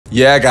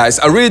Yeah guys,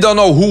 I really don't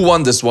know who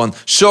won this one.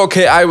 Sure,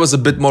 KI was a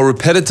bit more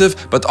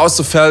repetitive, but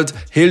also felt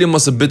Helium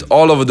was a bit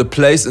all over the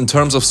place in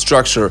terms of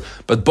structure,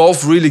 but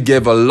both really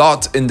gave a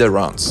lot in their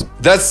rounds.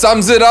 That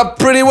sums it up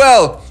pretty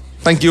well.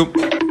 Thank you.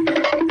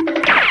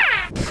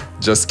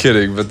 Just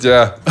kidding, but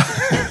yeah.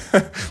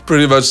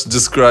 Pretty much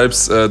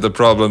describes the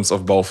problems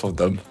of both of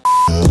them.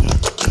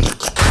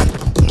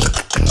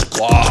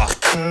 Wow.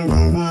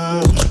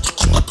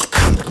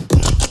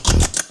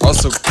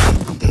 Also,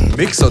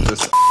 mix on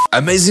this.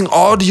 Amazing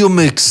audio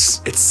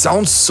mix. It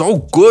sounds so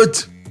good.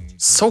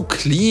 So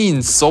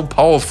clean, so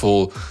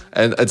powerful.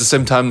 And at the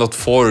same time not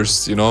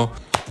forced, you know?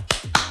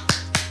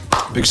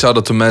 Big shout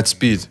out to Mad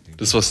Speed.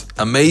 This was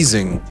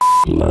amazing.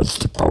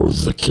 Let's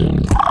pose the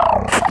king.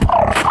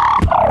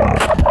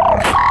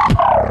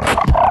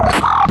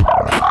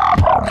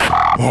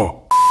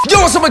 Oh.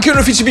 Yo, what's up my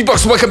current feature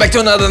beatbox? Welcome back to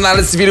another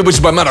analysis video, which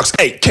is by Madox,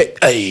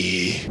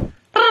 aka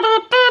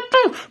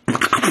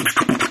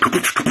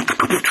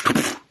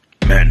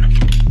Men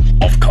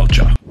of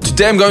culture.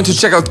 Today I'm going to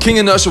check out King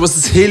Inertia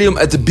vs Helium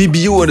at the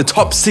BBU in the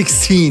top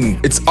 16.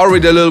 It's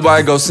already a little while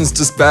ago since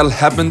this battle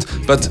happened,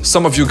 but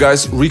some of you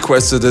guys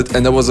requested it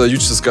and there was a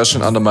huge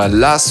discussion under my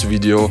last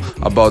video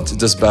about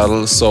this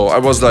battle, so I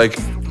was like,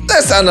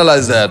 let's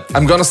analyze that.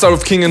 I'm gonna start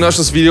with King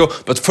Inertia's video,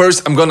 but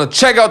first I'm gonna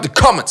check out the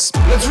comments.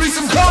 Let's read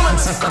some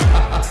comments!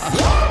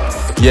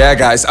 Yeah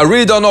guys, I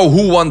really don't know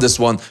who won this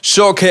one.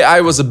 Sure,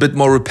 KI was a bit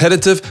more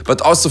repetitive,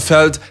 but also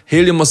felt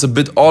Helium was a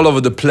bit all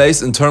over the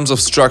place in terms of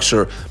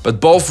structure,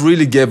 but both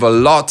really gave a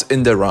lot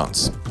in their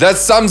rounds. That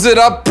sums it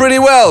up pretty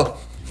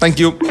well. Thank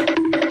you.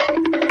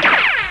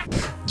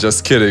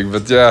 Just kidding,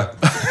 but yeah.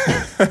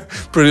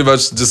 Pretty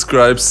much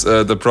describes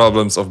the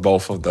problems of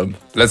both of them.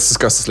 Let's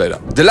discuss this later.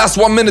 The last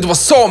 1 minute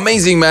was so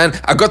amazing, man.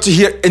 I got to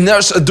hear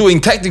Inertia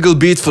doing technical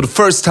beats for the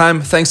first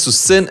time thanks to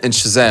Sxin and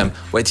Chezame.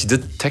 Wait, he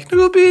did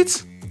technical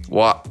beats?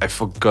 What? I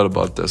forgot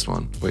about this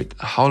one. Wait,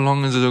 how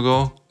long is it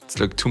ago? It's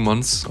like 2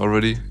 months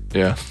already.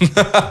 Yeah.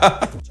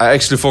 I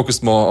actually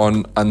focused more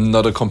on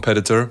another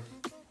competitor.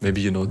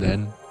 Maybe you know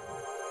Dan.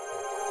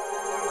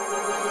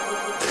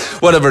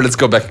 Whatever, let's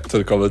go back to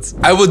the comments.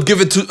 I would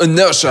give it to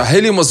Inertia.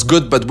 Helium was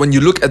good, but when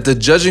you look at the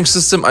judging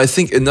system, I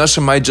think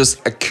Inertia might just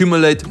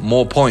accumulate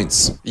more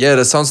points. Yeah,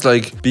 that sounds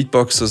like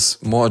beatboxers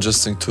more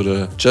adjusting to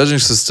the judging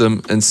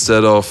system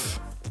instead of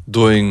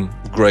doing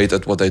great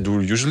at what I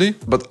do usually.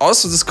 But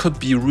also this could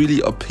be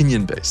really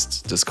opinion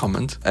based, this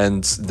comment.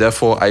 And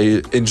therefore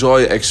I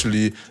enjoy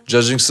actually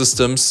judging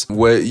systems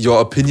where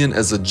your opinion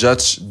as a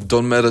judge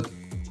don't matter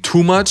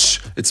too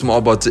much. It's more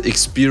about the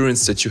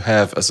experience that you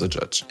have as a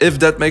judge. If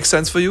that makes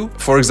sense for you.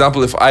 For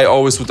example, if I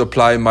always would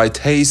apply my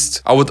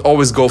taste, I would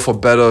always go for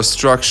better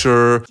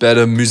structure,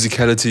 better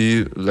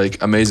musicality,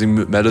 like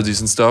amazing melodies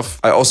and stuff.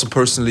 I also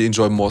personally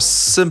enjoy more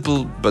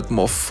simple but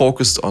more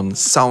focused on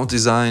sound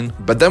design.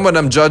 But then when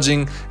I'm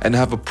judging and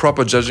have a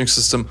proper judging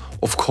system,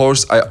 of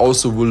course I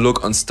also will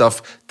look on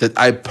stuff that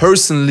I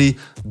personally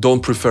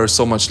don't prefer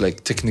so much,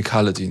 like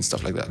technicality and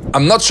stuff like that.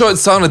 I'm not sure it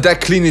sounded that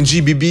clean in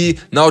GBB.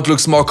 Now it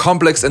looks more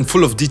complex and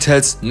full of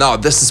details. Now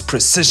this is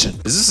precision.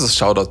 Is this a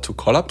shout out to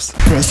collabs?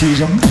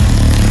 Precision.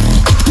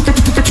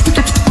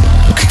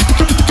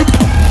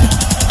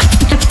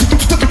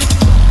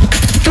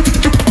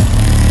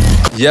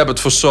 Yeah, but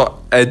for sure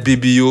at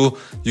BBU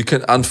you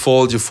can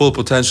unfold your full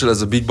potential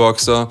as a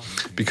beatboxer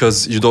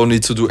because you don't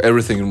need to do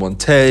everything in one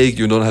take.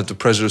 You don't have the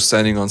pressure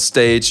standing on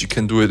stage. You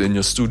can do it in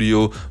your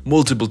studio,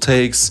 multiple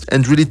takes,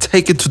 and really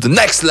take it to the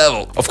next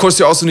level. Of course,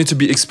 you also need to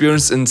be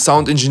experienced in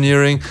sound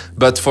engineering.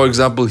 But for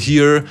example,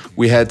 here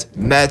we had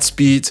Mad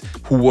Speed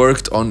who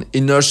worked on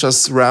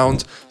Inertia's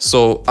round.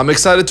 So I'm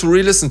excited to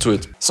re-listen to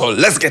it. So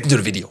let's get into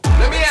the video.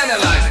 Let me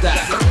analyze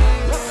that.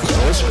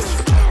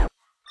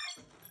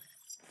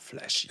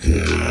 Flashy.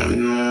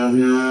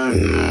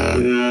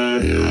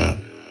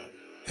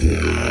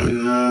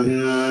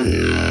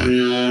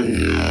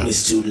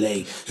 It's too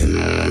late.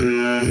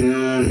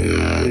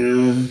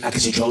 I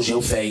can control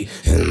your fate.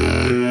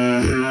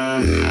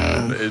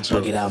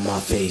 Don't get out my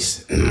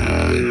face.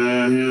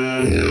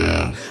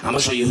 I'ma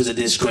show you who's a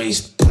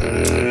disgrace.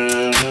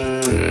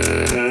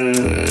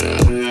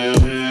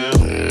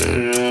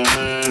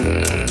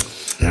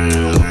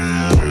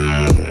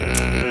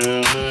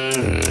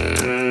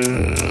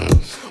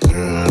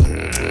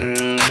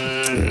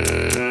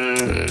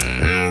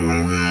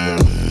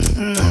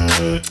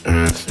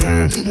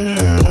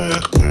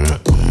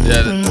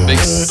 Yeah, that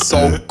makes so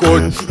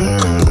good.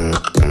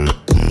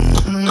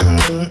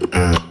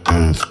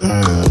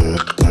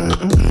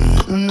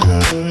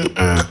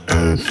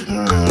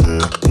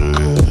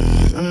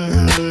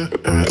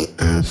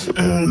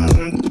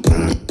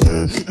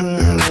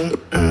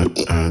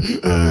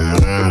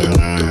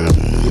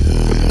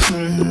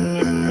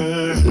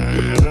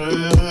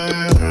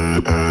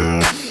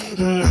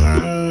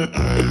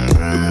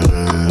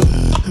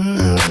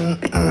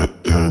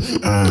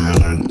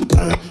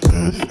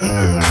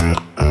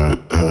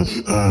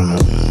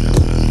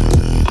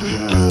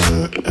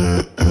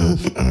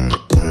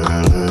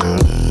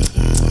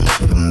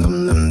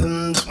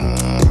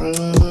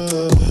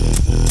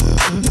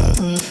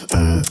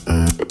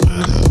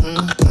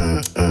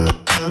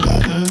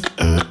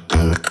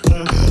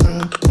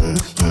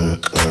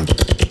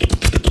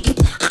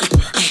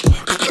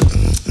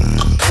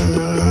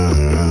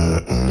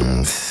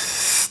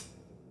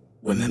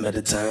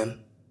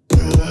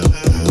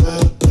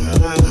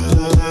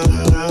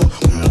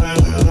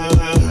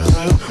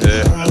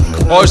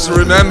 Always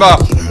remember.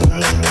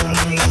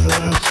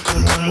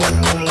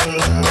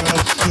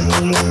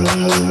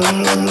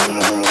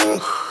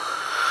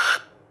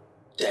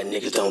 That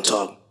niggas don't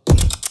talk.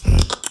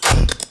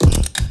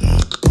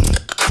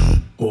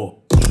 Oh.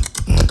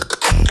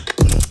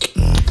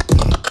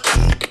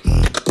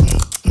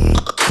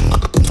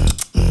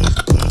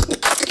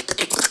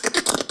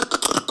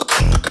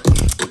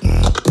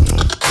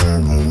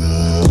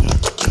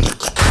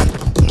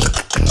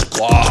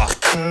 Wow.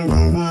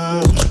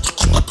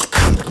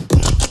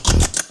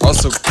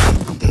 Also,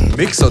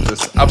 mix on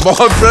this. I'm more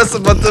impressed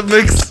about the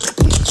mix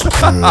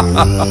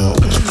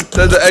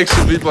than the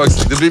actual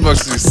beatboxing. The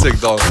beatboxing is sick,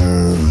 dog.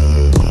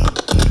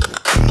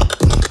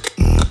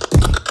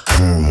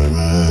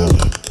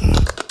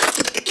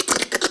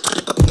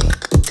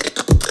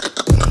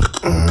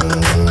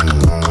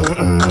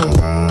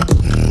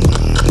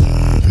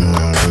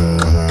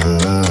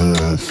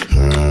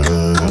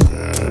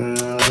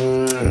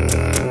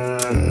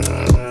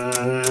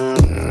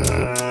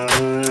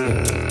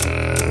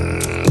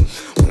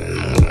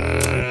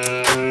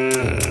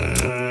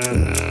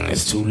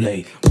 It's too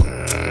late.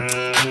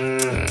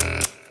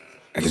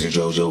 I can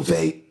control your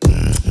fate.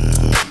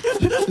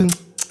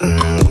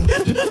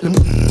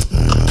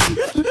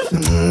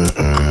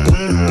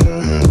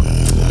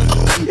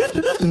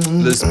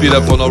 Let's speed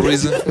up for no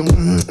reason.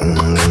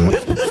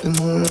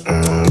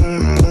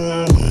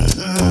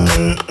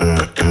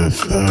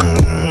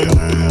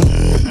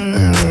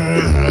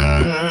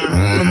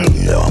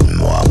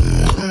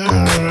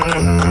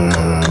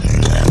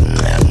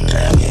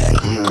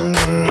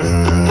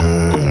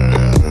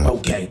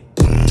 Okay.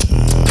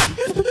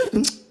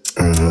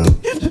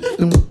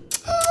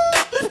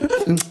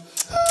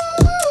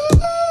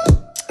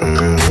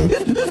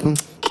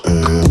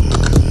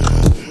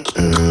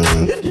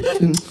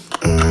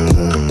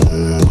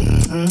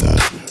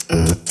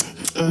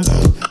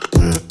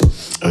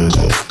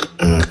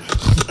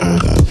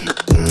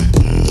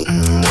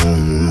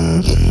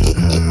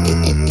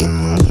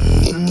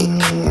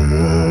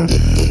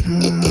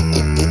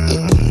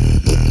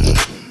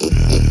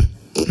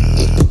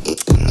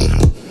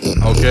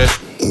 Okay.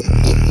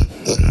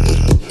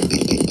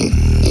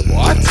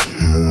 What?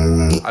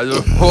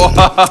 Also,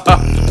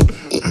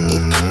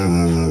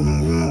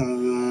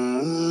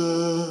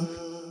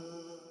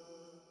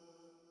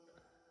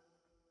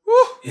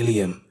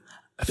 Helium,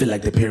 I feel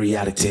like the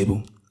periodic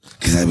table.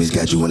 Cause I always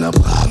got you in a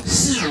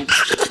box.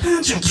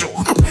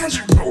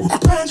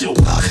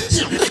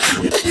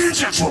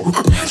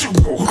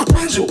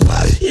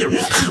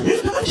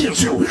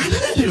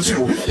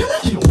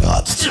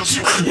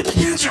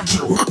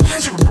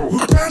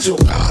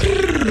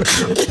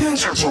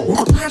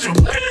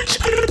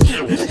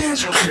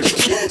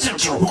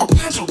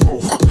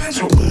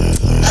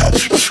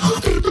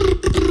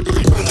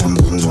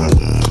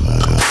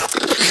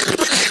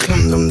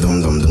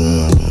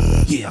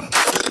 Yeah.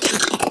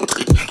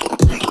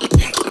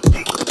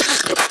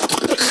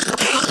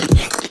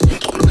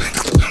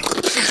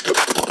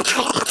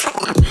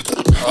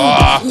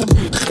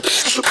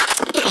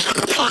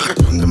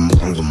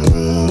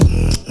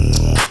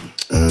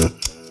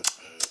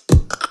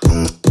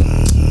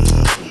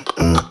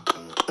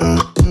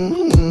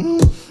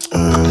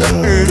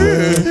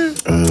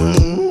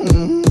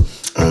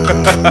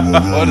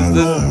 what is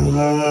this?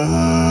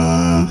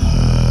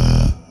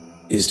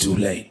 It's too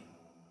late.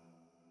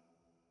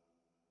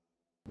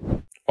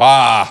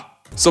 Wow.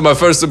 So my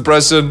first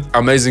impression,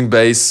 amazing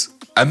bass,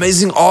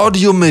 amazing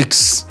audio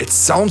mix. It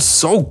sounds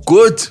so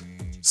good,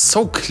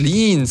 so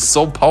clean,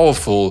 so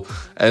powerful,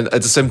 and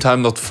at the same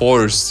time not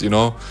forced, you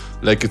know?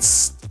 Like it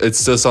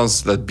still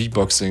sounds like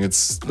beatboxing.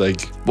 It's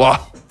like,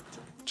 wow.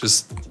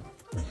 Just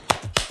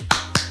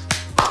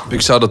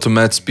big shout out to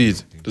Mad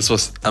Speed. This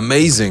was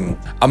amazing.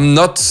 I'm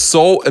not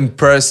so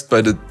impressed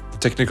by the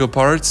technical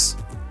parts,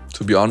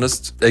 to be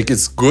honest. Like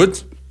it's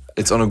good.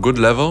 It's on a good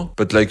level,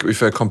 but like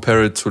if I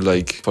compare it to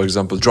like, for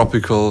example,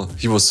 Tropical,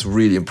 he was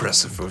really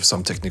impressive with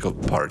some technical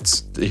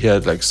parts. He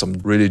had like some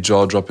really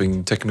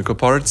jaw-dropping technical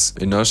parts.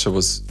 Inertia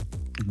was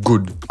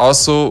good.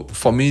 Also,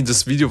 for me,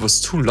 this video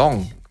was too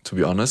long, to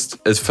be honest.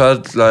 It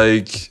felt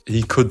like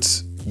he could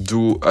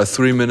do a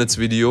 3 minutes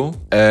video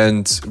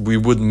and we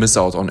wouldn't miss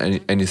out on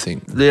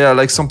anything. Yeah,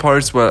 like some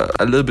parts were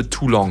a little bit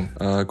too long.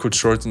 Could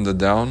shorten that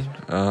down.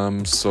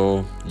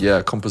 So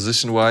yeah,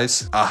 composition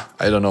wise,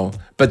 I don't know.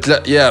 But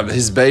yeah,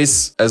 his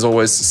bass, as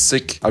always, is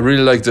sick. I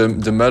really like the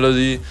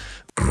melody.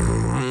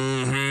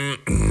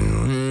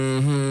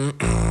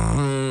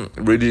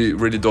 Really,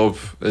 really dope.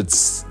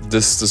 It's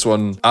this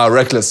one.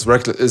 Reckless.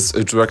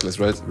 It's Reckless,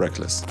 right?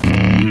 Reckless.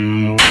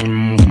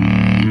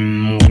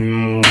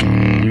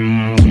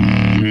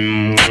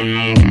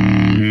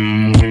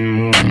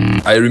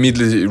 I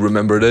immediately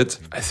remembered it.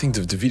 I think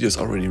the video is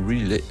already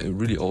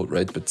really old,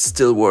 right? But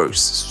still works,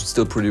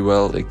 still pretty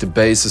well. Like the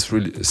bass is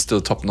really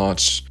still top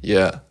notch.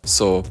 Yeah,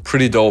 so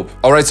pretty dope.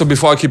 All right, so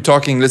before I keep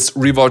talking, let's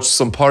rewatch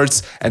some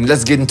parts and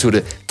let's get into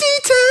the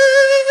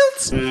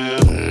details.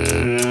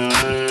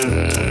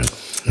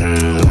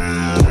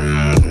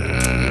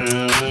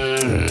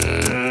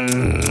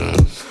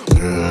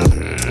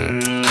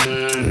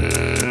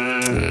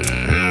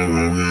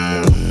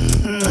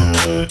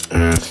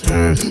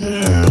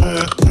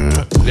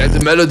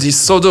 The melody is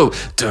so dope.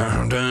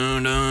 And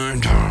then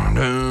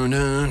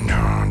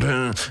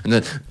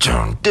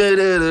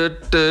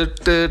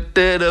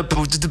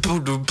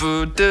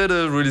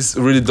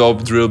really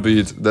dope drill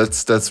beat.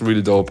 That's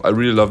really dope. I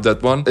really love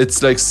that one.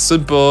 It's like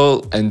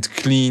simple and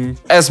clean,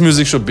 as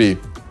music should be.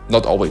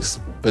 Not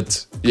always,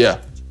 but yeah,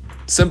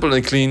 simple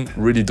and clean,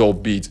 really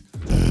dope beat.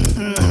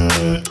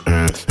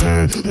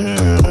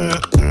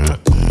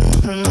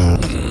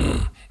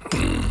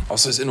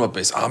 Also his inward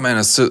bass. Oh man,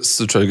 I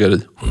still try to get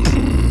it.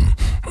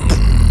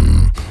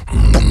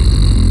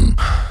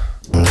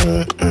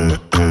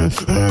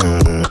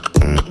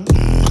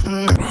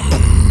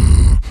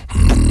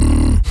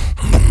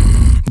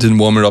 Didn't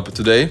warm it up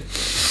today,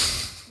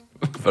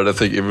 but I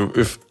think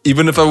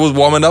even if I was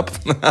warming up,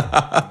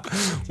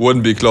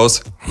 wouldn't be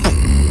close.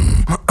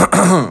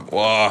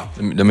 Wow.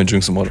 Let me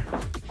drink some water.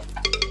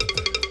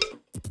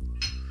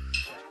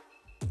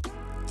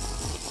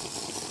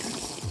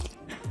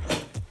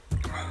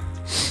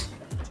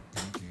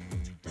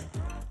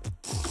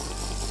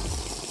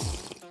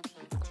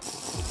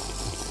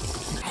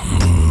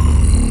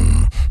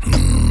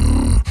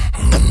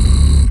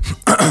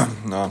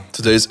 No,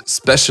 today's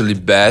especially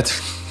bad.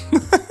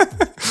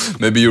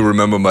 Maybe you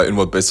remember my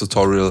inward bass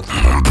tutorial.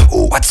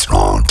 Oh, what's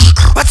wrong?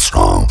 What's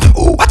wrong?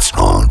 Oh, what's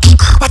wrong?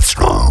 What's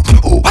wrong?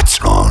 Oh,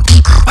 what's wrong?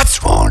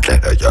 What's wrong?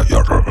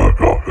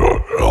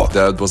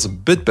 That was a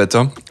bit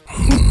better.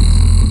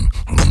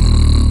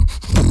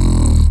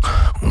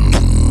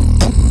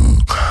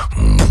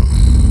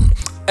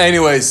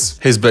 Anyways,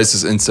 his bass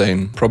is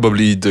insane.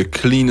 Probably the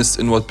cleanest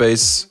inward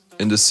bass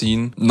in the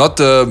scene. Not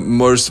the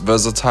most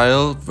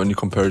versatile when you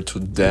compare it to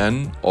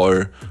Dan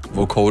or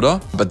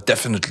Vocoder, but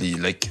definitely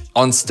like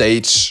on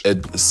stage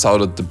it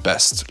sounded the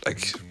best.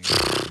 Like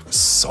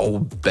so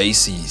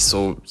bassy,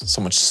 so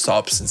much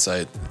stops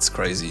inside. It's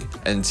crazy.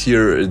 And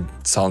here it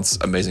sounds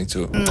amazing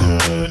too.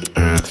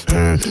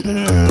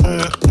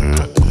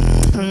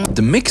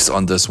 The mix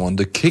on this one,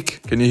 the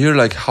kick, can you hear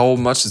like how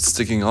much it's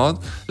sticking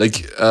out?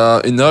 Like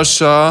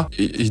Inertia,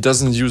 he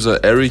doesn't use an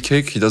airy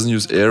kick, he doesn't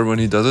use air when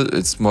he does it.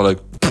 It's more like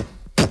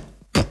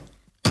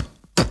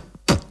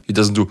he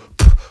doesn't do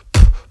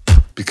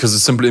because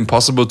it's simply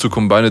impossible to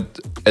combine it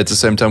at the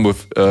same time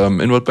with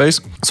inward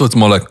bass. So it's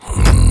more like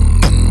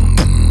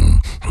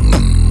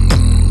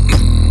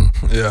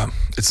yeah,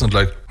 it's not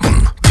like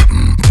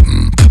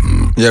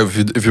yeah.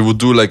 If you would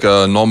do like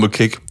a normal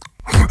kick,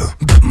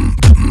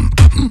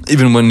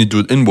 even when you do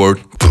it inward,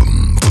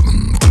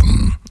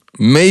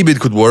 maybe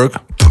it could work.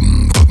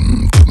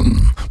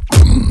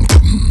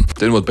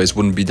 The inward bass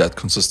wouldn't be that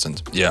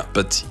consistent. Yeah,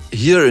 but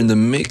here in the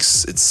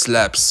mix, it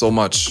slaps so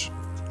much.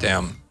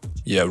 Damn.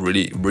 Yeah,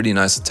 really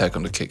nice attack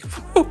on the kick.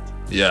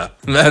 Yeah,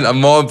 man, I'm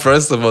more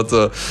impressed about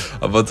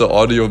the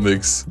audio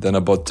mix than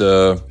about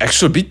the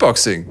actual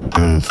beatboxing.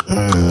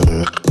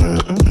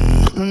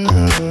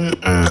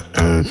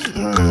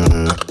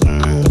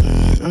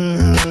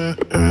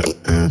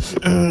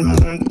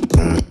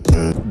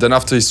 Then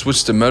after he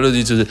switched the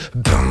melody to the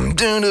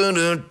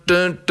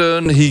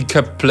he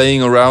kept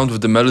playing around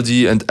with the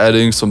melody and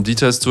adding some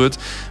details to it.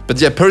 But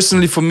yeah,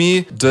 personally for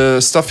me, the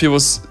stuff he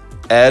was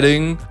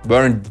adding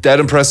weren't that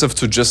impressive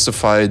to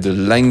justify the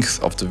length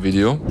of the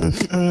video.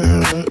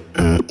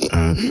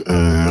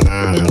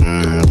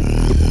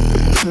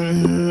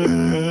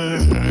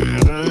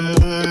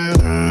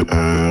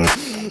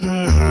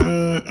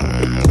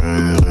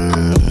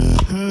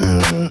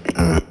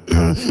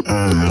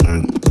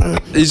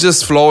 He's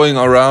just flowing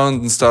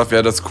around and stuff,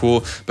 yeah, that's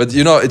cool. But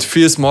you know, it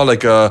feels more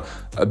like a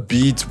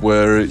beat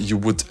where you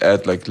would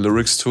add like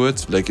lyrics to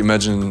it. Like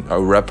imagine a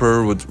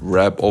rapper would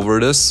rap over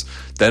this,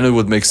 then it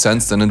would make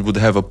sense, then it would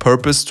have a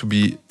purpose to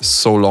be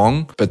so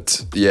long.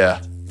 But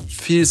yeah,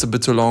 feels a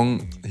bit too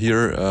long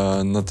here,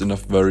 not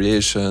enough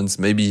variations.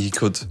 Maybe he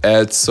could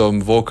add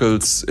some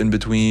vocals in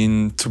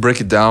between to break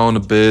it down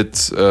a bit,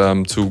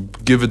 to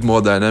give it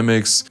more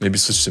dynamics, maybe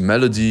switch the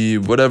melody,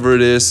 whatever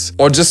it is,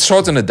 or just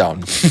shorten it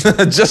down.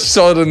 Just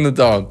shorten it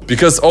down,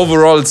 because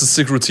overall it's a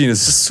sick routine.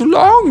 It's just too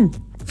long.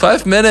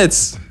 5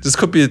 minutes. This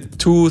could be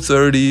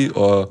 2:30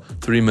 or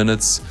 3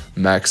 minutes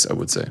max, I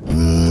would say.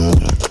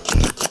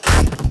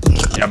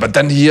 Yeah, but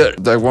then here,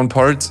 that one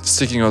part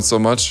sticking out so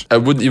much, I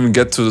wouldn't even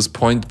get to this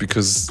point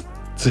because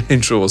the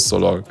intro was so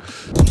long.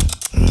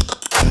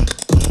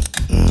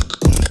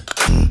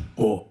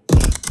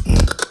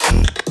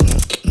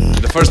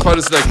 The first part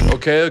is like,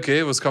 okay,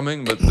 it was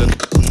coming, but then...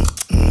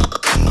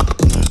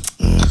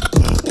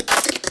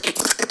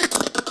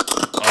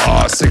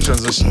 Oh, sick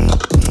transition.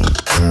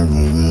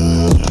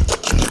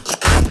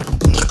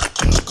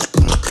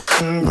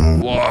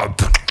 Wow.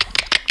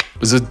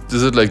 Is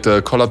it like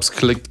the collapse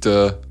click,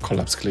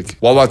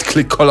 wah-wah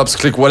click, collapse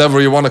click, whatever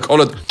you want to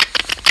call it?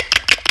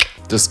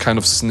 This kind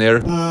of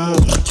snare.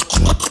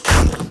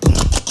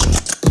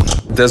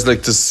 There's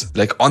like this,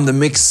 like on the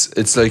mix,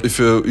 it's like if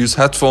you use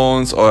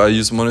headphones or I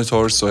use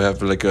monitors, so I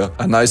have like a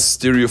nice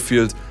stereo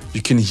field,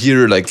 you can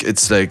hear like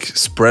it's like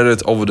spread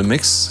it over the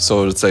mix.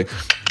 So it's like,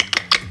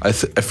 I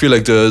feel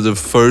like the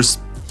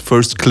first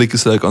first click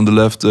is like on the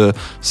left,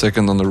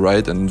 second on the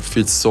right, and it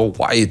feels so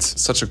wide.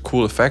 Such a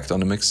cool effect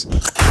on the mix.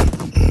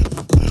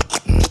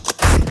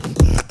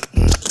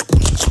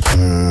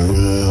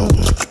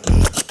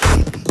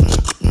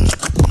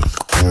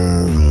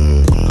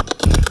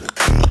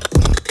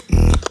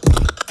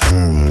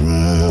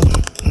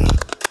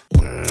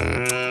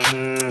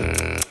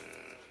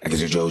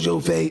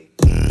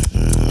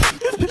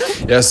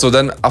 Yeah, so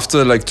then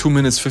after like 2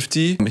 minutes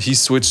 50, he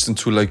switched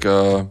into like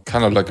a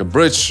kind of like a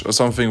bridge or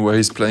something where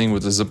he's playing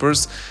with the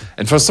zippers.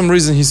 And for some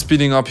reason he's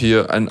speeding up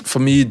here. And for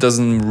me, it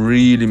doesn't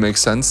really make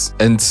sense.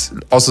 And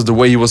also the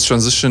way he was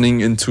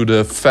transitioning into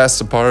the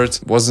faster part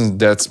wasn't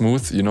that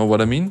smooth, you know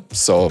what I mean?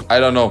 So I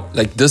don't know,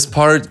 like this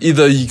part,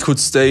 either he could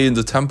stay in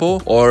the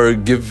tempo or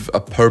give a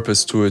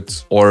purpose to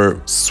it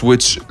or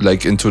switch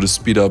like into the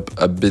speed up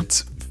a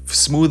bit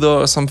smoother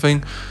or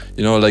something,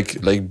 you know, like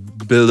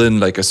build in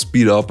like a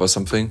speed up or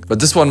something. But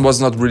this one was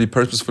not really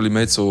purposefully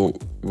made, so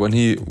when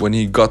he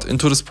got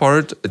into this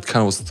part, it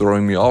kind of was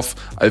throwing me off.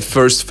 I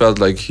first felt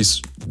like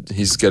he's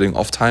getting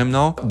off time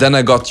now. Then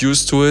I got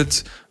used to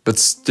it, but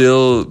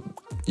still,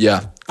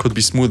 yeah, could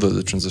be smoother,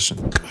 the transition.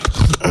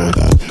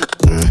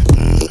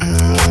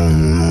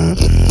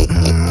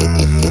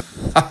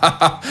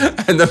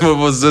 And then what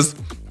was this?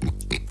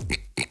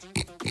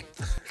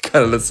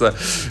 Kind of, let's say,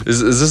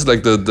 is this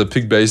like the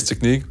pig bass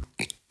technique?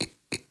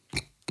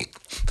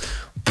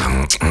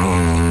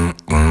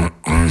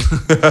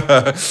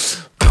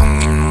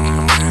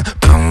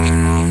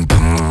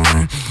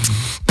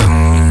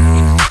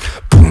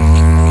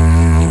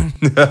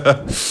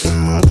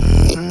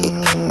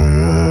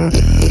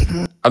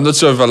 I'm not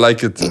sure if I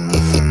like it.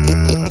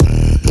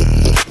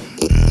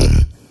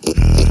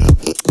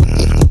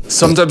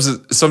 Sometimes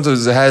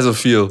it has a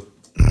feel.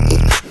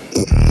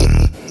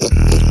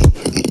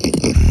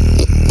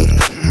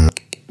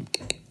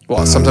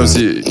 Well, sometimes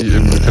he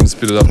can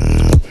speed it up.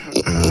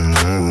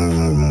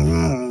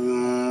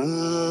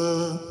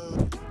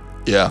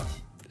 Yeah,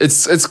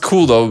 it's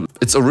cool though.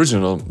 It's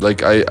original.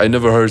 Like I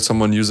never heard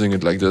someone using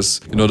it like this.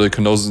 You know, the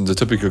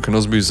typical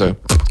Knosby is like,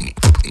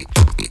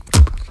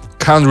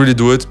 can't really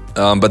do it.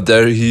 But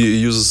there he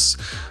uses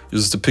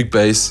the pick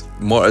bass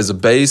more as a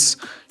bass.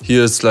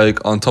 Here it's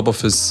like on top of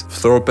his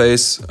throat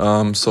bass.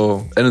 And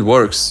it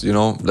works. You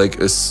know, like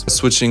it's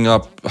switching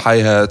up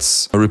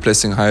hi-hats,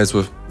 replacing hi-hats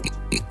with,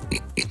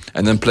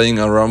 and then playing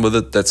around with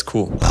it. That's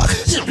cool.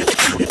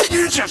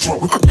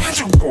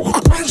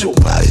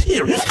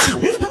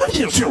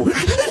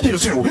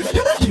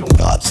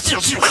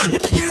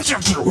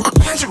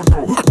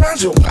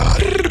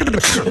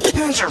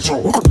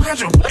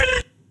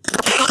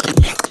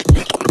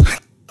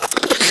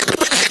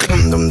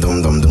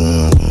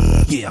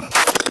 Yeah.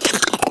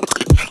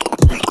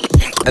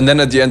 And then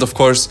at the end, of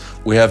course,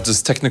 we have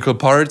this technical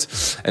part.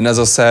 And as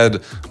I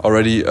said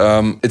already,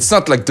 it's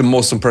not like the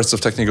most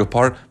impressive technical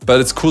part, but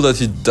it's cool that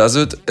he does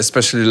it,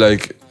 especially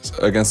like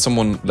against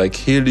someone like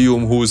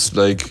Helium, who's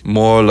like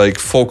more like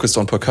focused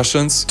on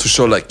percussions, to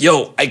show like,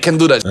 yo, I can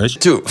do that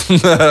too.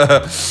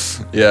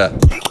 Yeah.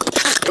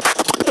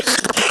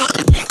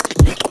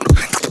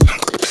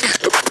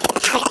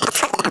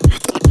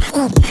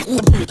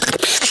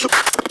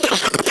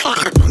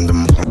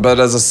 But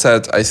as I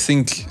said, I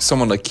think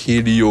someone like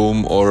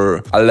Helium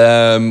or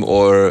Alam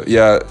or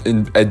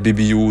at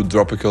BBU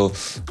Tropical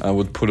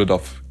would pull it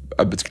off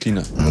a bit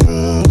cleaner.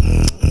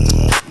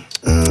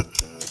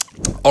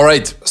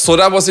 Alright, so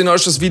that was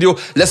Inertia's video.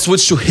 Let's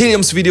switch to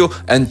Helium's video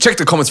and check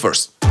the comments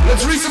first.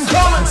 Let's read some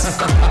comments.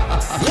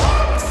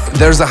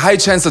 There's a high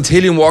chance that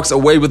Helium walks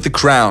away with the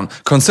crown,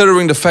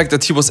 considering the fact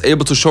that he was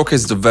able to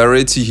showcase the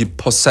variety he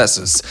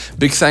possesses.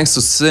 Big thanks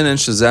to Sxin and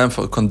Chezame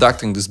for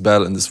conducting this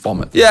battle in this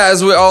format. Yeah,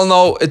 as we all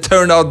know, it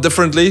turned out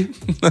differently.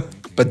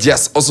 But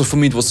yes, also for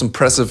me it was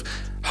impressive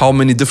how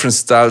many different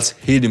styles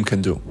Helium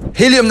can do.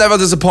 Helium never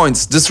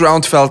disappoints. This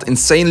round felt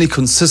insanely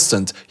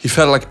consistent. He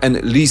felt like an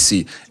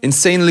Lisi.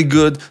 Insanely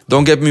good,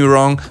 don't get me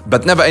wrong,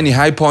 but never any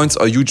high points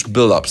or huge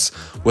build-ups.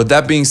 With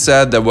that being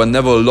said, there were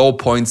never low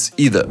points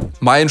either.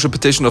 My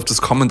interpretation of this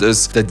comment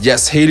is that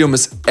yes, Helium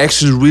is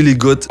actually really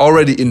good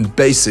already in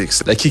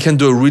basics. Like he can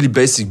do a really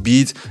basic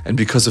beat, and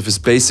because of his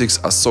basics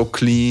are so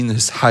clean,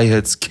 his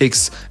hi-hats,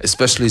 kicks,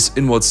 especially his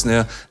inward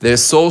snare, they're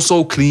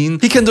so clean.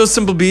 He can do a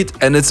simple beat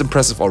and it's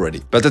impressive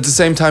already. But at the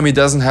same time, he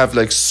doesn't have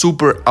like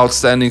super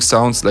outstanding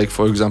sounds like,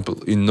 for example,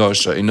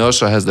 Inertia.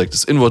 Inertia has like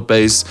this inward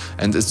bass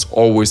and it's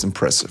always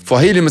impressive. For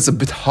Helium, it's a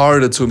bit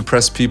harder to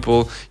impress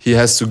people. He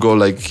has to go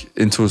like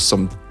into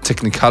some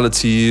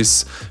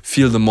technicalities,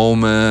 feel the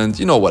moment,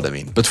 you know what I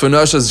mean. But for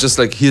Inertia, it's just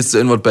like, here's the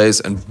inward bass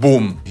and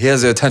boom,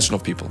 here's the attention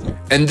of people.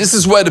 And this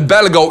is where the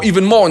battle go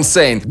even more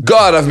insane.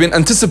 God, I've been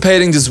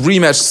anticipating this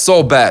rematch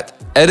so bad.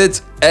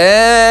 Edit,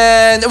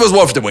 and it was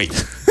worth the wait.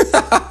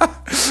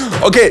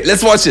 Okay,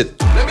 let's watch it.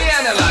 Let me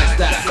analyze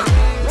that.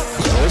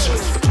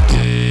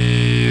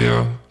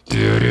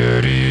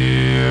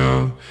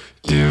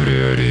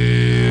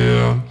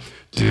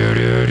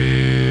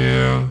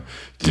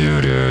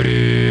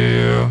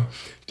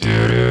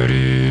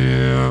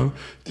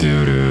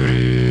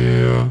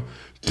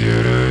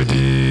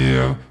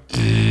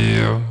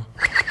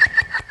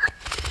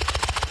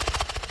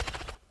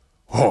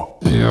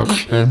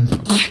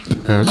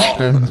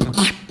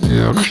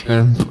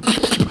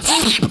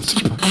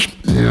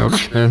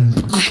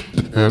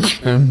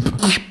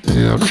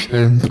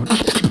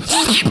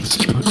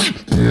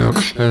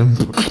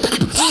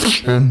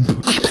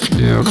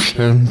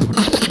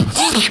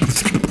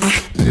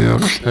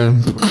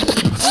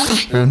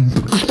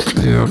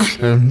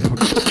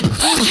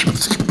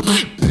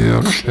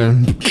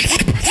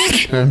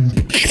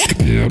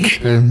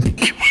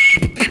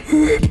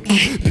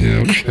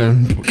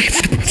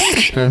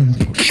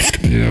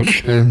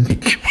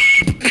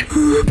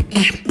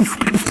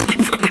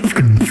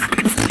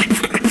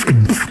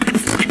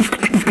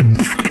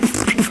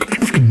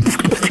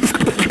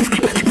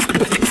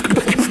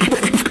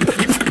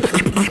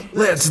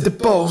 Let's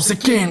depose the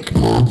king.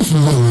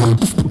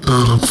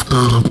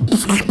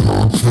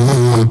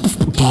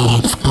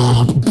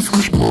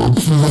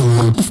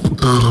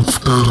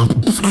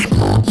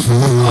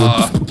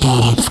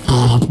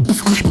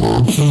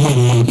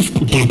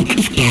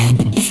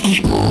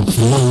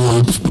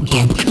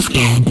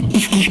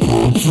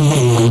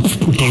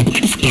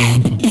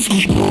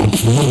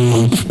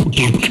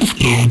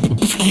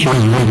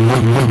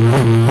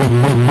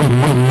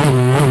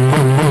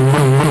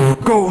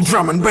 Go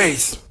drum and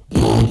bass.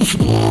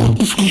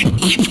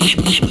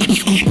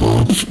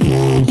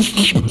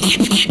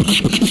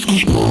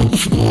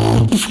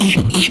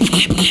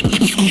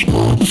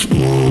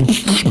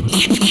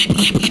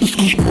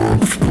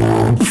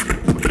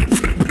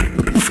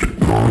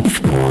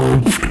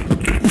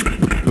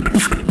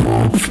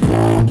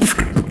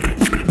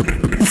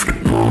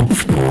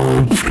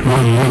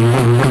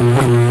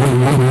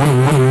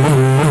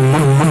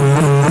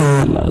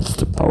 Let's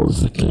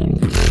depose the king.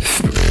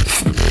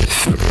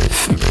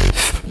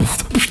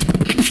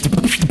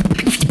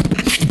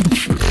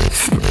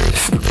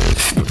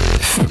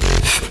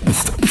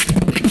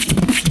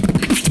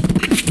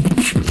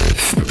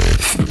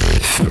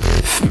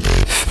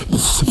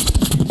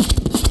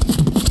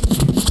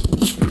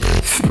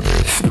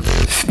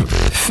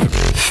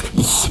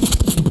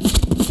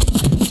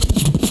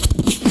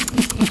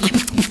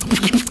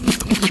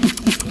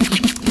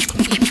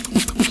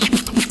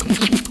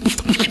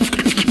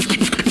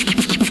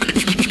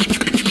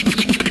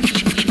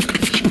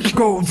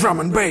 Go drum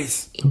and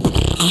bass.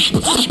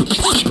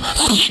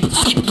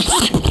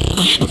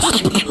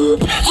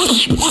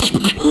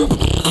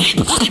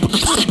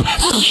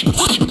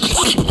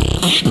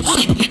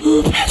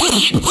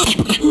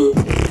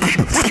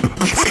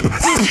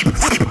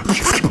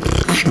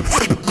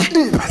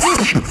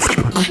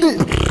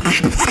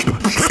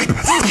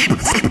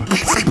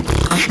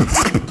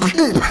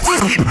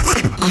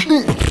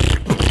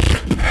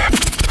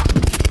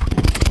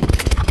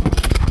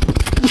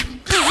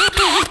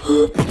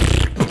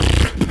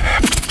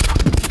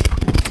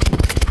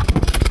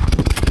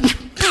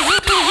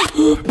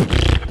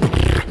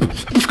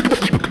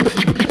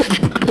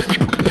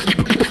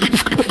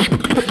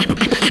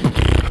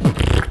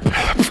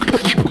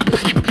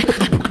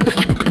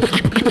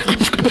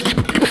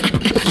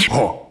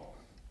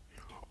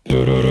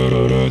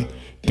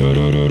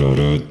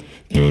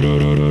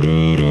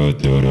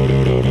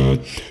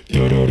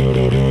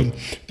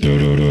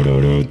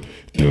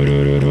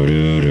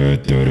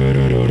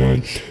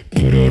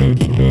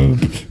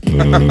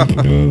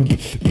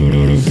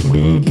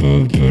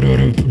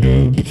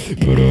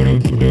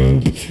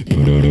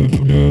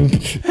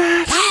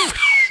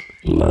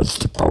 Let's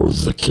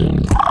depose the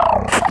king.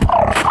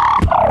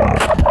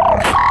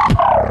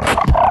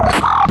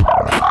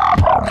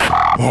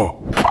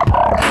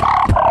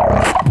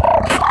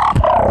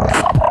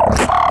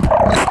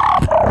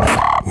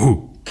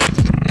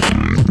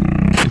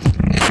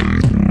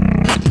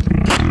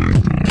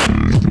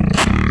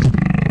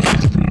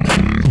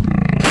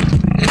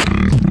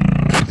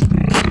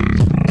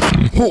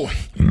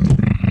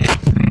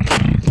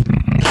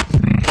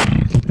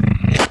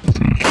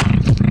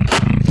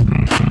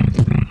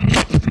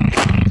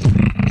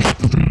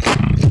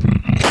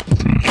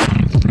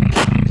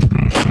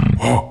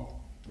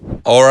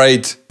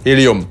 Alright,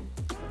 Helium.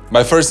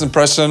 My first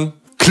impression,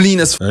 clean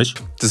as f.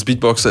 This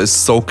beatboxer is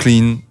so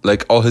clean.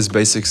 Like all his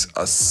basics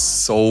are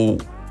so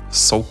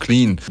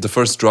clean. The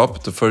first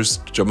drop, the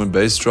first drum and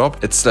bass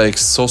drop, it's like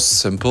so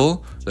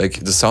simple.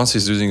 Like the sounds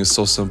he's using is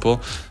so simple.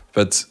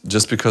 But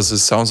just because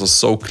his sounds are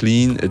so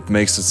clean, it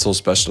makes it so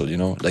special, you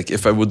know? Like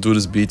if I would do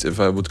this beat,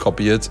 if I would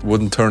copy it, it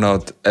wouldn't turn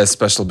out as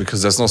special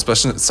because there's no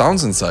special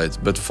sounds inside.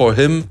 But for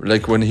him,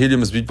 like when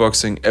Helium is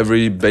beatboxing,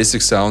 every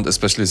basic sound,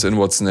 especially his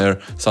inward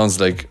snare, sounds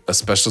like a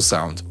special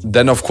sound.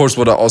 Then of course,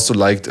 what I also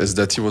liked is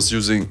that he was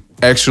using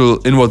actual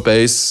inward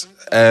bass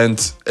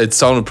and it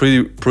sounded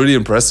pretty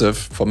impressive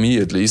for me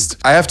at least.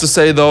 I have to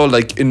say though,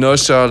 like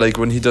Inertia, like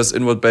when he does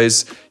inward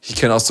bass, he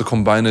can also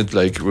combine it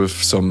like with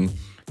some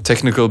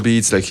technical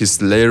beats, like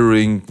he's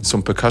layering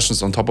some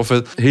percussions on top of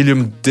it.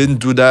 Helium didn't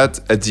do that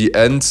at the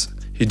end.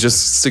 he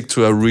just stick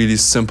to a really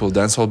simple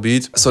dancehall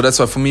beat. So that's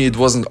why for me it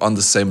wasn't on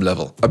the same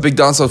level. A big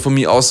downside for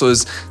me also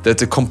is that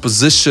the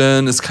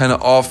composition is kind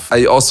of off.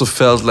 I also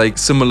felt like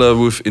similar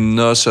with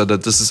Inertia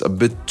that this is a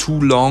bit too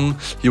long.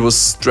 He was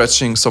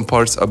stretching some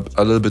parts a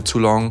little bit too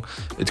long.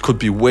 It could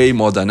be way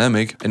more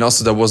dynamic. And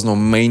also there was no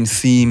main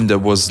theme that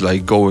was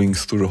like going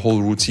through the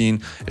whole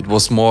routine. It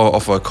was more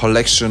of a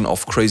collection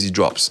of crazy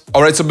drops.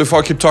 All right, so before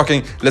I keep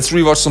talking, let's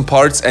rewatch some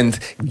parts and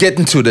get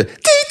into the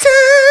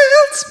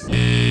details.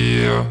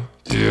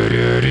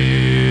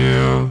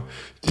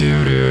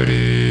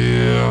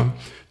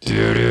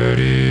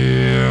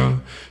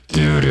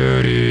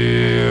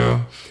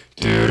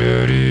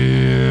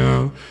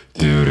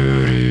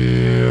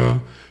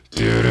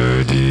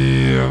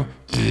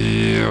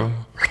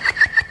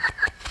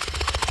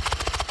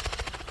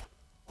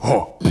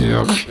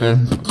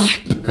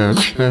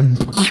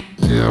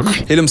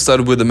 Helium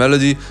started with the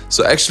melody,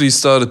 so actually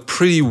started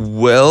pretty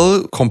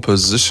well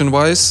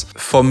composition-wise.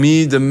 For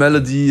me, the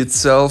melody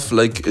itself,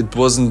 like it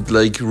wasn't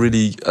like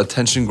really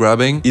attention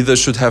grabbing. Either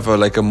should have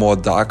like a more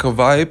darker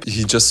vibe.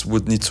 He just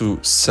would need to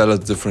sell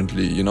it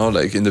differently, you know,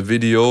 like in the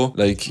video,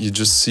 like you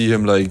just see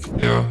him like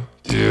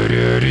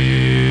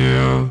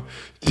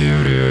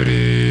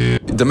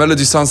the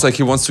melody sounds like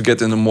he wants to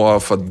get in a more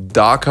of a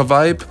darker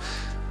vibe.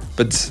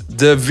 But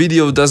the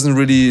video doesn't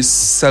really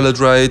sell it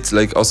right,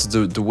 like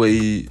also the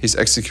way he's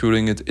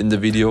executing it in the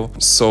video.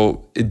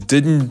 So it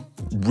didn't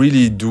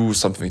really do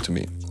something to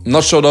me.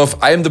 Not showed off,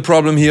 I am the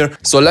problem here.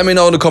 So let me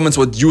know in the comments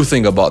what you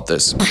think about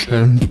this.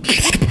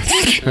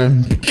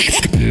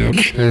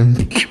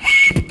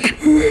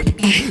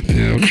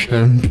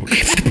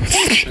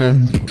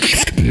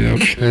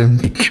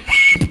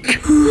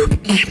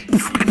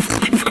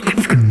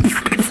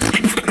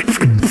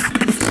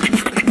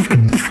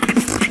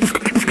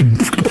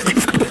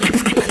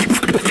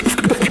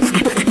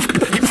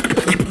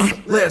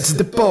 Let's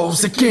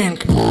depose the king.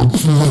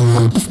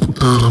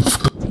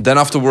 Then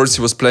afterwards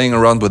he was playing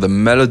around with a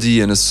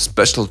melody and a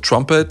special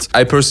trumpet.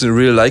 I personally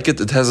really like it.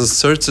 It has a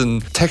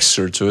certain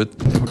texture to it.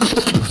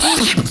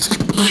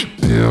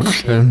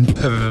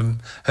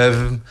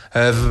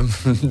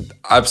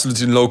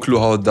 Absolutely no clue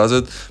how it does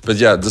it. But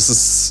yeah, this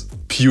is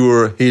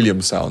pure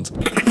Helium sound.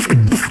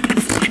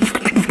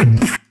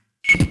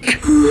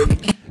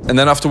 And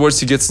then afterwards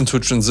he gets into a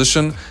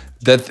transition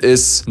that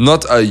is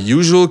not a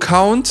usual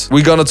count.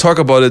 We're gonna talk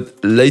about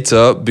it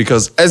later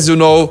because, as you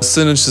know,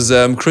 Sxin and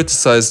Chezame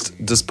criticized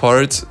this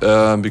part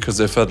because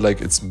they felt like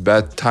it's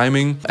bad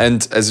timing.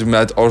 And as you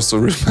might also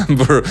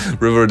remember,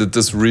 River did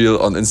this reel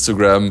on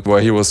Instagram where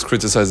he was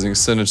criticizing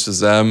Sxin and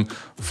Chezame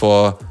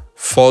for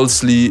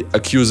falsely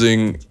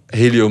accusing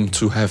Helium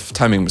to have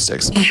timing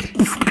mistakes.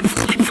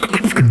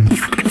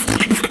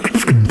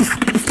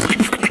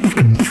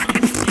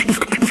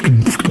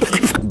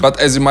 But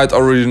as you might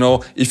already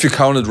know, if you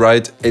count it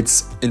right,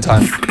 it's in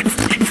time. 1, 2,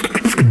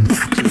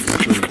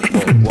 3,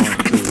 4, 1,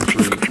 2,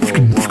 3,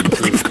 4, 1,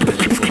 2, 3,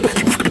 4,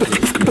 1,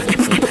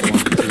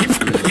 2,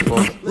 3,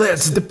 4.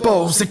 Let's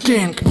depose the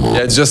king. Yeah,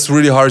 it's just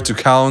really hard to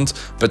count.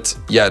 But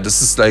yeah,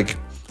 this is like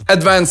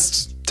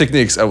advanced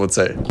techniques, I would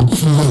say.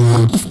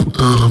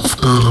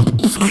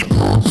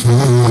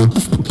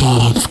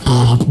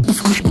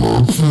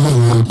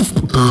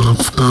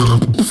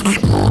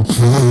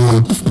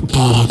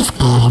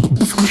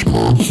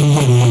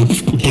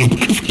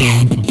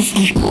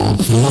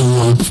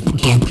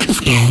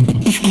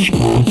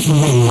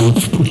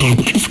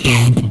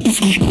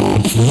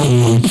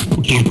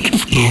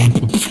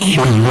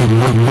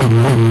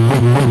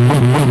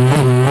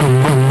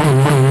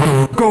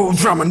 Go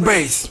drum and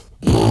bass.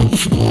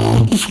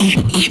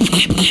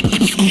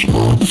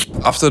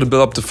 After the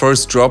build up, the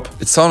first drop,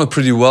 it sounded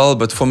pretty well,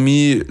 but for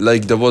me,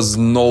 like there was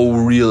no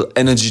real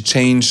energy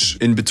change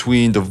in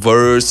between the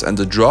verse and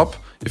the drop,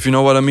 if you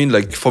know what I mean.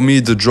 Like for me,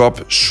 the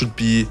drop should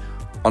be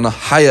on a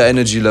higher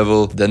energy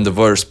level than the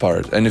verse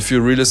part. And if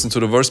you re-listen to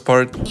the verse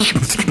part,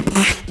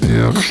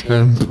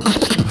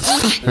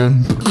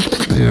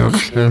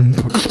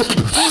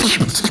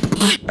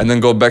 and then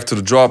go back to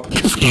the drop,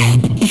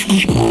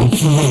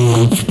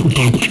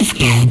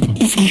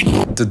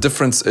 the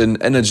difference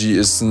in energy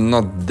is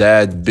not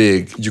that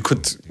big. You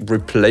could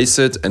replace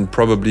it and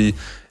probably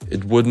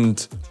it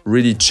wouldn't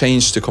really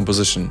change the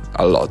composition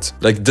a lot.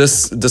 Like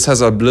this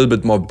has a little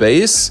bit more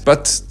bass,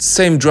 but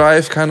same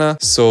drive kinda.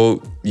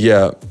 So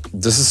yeah,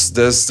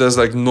 there's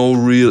like no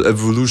real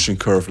evolution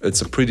curve.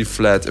 It's a pretty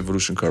flat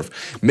evolution curve.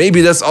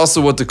 Maybe that's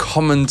also what the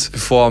comment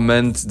before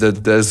meant,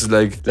 that there's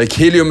like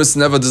Helium is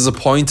never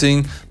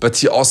disappointing, but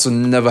he also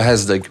never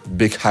has like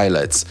big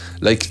highlights.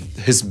 Like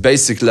his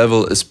basic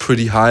level is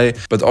pretty high,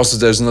 but also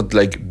there's not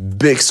like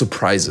big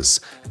surprises,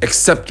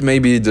 except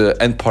maybe the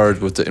end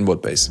part with the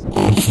inward bass.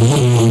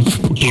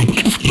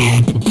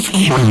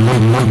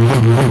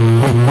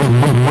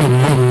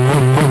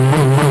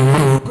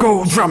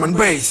 Go drum and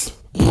bass.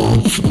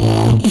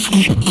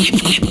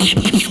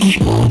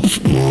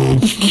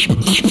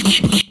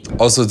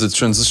 Also the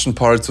transition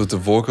parts with the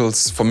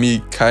vocals for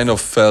me kind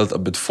of felt a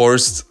bit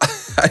forced.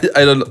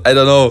 I don't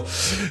know.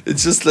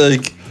 It's just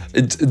like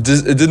it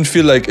didn't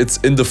feel like it's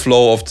in the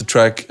flow of the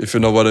track, if you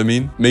know what I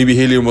mean. Maybe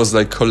Helium was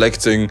like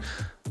collecting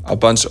a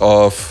bunch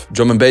of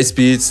drum and bass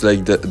beats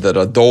like that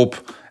are dope,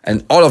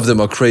 and all of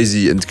them are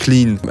crazy and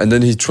clean. And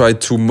then he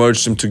tried to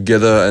merge them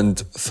together and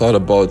thought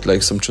about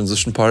like some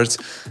transition parts.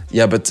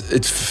 Yeah, but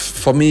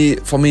for me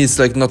it's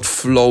like not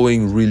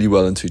flowing really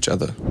well into each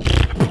other.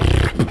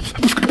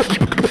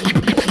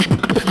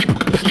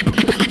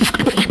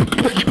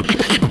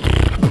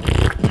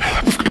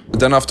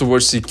 Then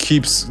afterwards he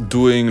keeps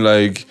doing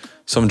like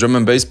some drum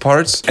and bass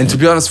parts, and to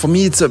be honest, for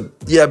me it's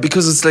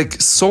because it's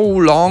like so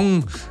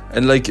long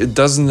and like it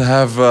doesn't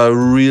have a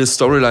real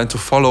storyline to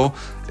follow.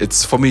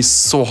 It's for me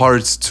so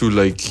hard to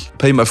like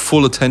pay my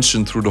full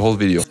attention through the whole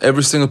video.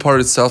 Every single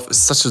part itself is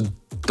such a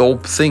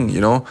dope thing,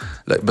 you know,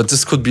 like, but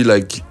this could be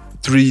like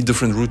 3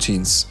 different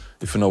routines,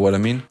 if you know what I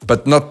mean.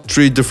 But not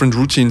 3 different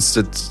routines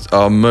that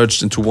are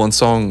merged into one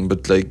song,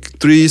 but like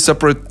 3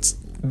 separate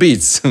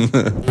beats.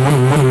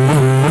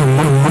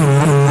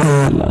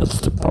 Let's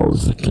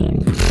depose the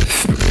king.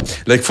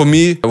 Like for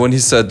me, when he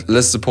said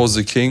let's depose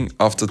the king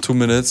after 2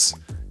 minutes,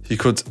 he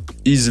could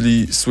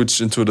easily switch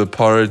into the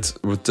part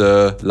with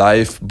the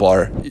live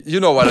bar. You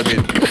know what I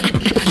mean?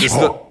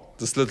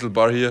 This little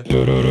bar here.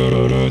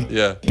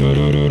 Yeah.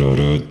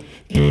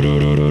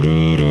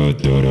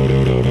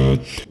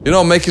 You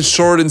know, make it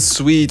short and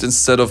sweet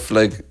instead of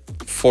like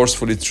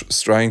forcefully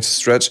trying to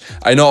stretch.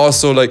 I know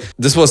also like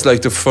this was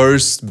like the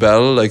first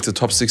battle, like the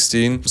top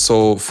 16.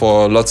 So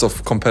for lots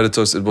of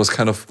competitors, it was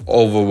kind of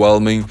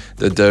overwhelming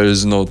that there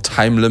is no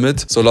time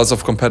limit. So lots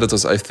of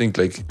competitors, I think,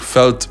 like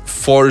felt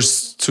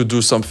forced to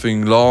do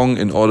something long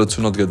in order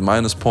to not get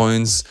minus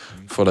points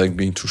for like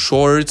being too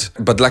short.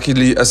 But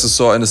luckily, as I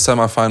saw in the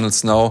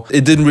semifinals now,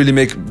 it didn't really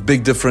make a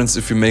big difference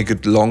if you make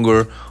it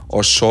longer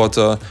or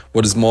shorter.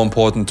 What is more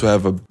important, to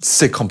have a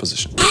sick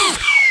composition.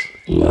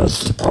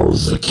 Let's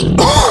depose the king.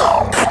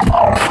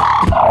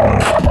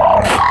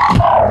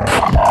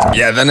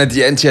 Yeah, then at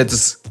the end he had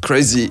this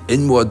crazy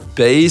inward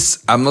bass.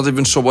 I'm not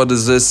even sure what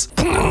this is.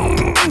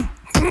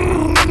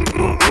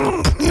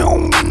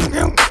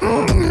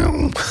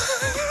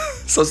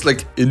 Sounds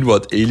like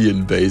inward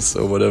alien bass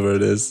or whatever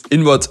it is.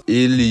 Inward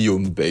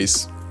helium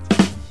bass.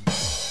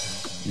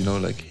 You know,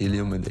 like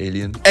helium and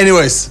alien.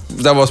 Anyways,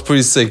 that was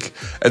pretty sick.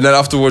 And then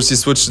afterwards he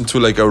switched into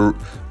like a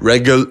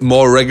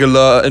more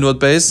regular inward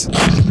bass.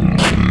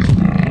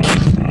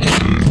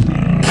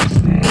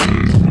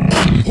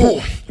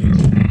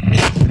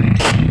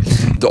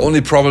 The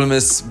only problem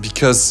is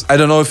because I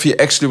don't know if he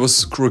actually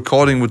was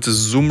recording with the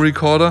Zoom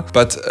recorder,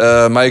 but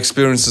my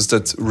experience is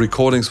that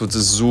recordings with the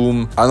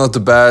Zoom are not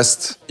the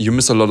best. You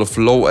miss a lot of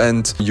low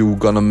end. You're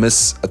gonna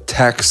miss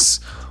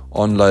attacks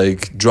on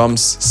like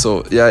drums.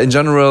 So yeah, in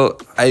general,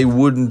 I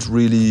wouldn't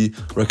really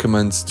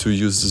recommend to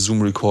use the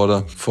Zoom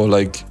recorder for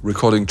like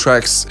recording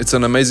tracks. It's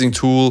an amazing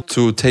tool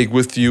to take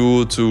with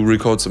you to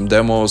record some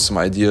demos, some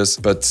ideas.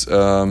 But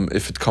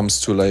if it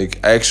comes to like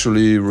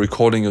actually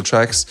recording your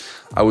tracks,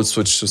 I would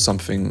switch to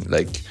something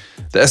like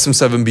the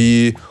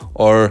SM7B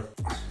or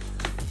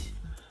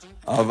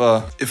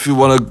other. If you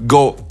want to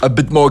go a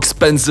bit more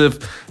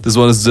expensive, this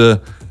one is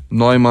the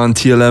Neumann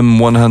TLM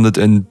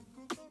 102.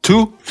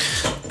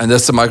 And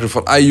that's the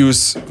microphone I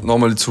use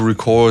normally to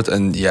record,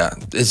 and yeah,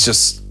 it's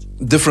just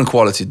different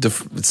quality.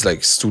 It's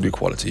like studio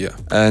quality, yeah.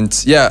 And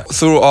yeah,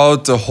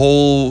 throughout the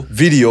whole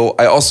video,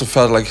 I also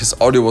felt like his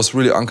audio was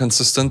really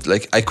inconsistent.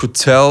 Like I could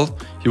tell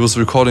he was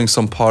recording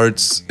some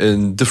parts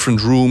in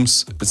different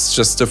rooms. It's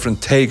just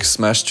different takes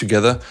smashed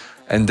together.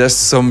 And there's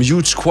some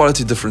huge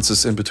quality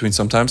differences in between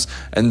sometimes.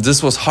 And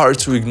this was hard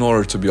to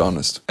ignore, to be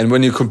honest. And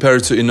when you compare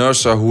it to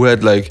Inertia, who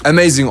had like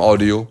amazing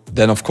audio,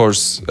 then of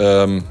course,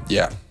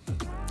 yeah,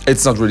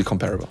 it's not really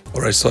comparable.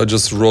 All right, so I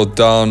just wrote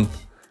down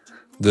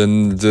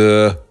then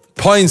the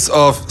points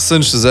of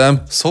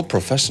Chezame. So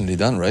professionally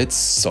done, right?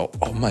 So,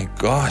 oh my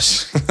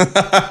gosh.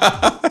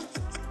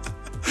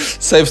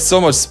 Saved so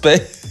much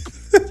space.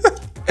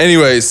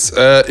 Anyways,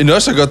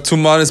 Inertia got 2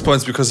 minus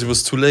points because he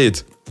was too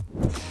late.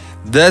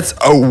 That's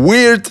a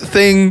weird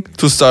thing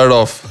to start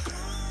off.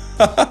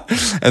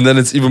 And then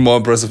it's even more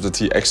impressive that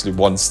he actually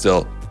won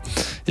still.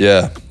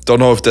 Yeah, don't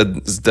know if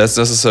that's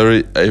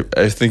necessary.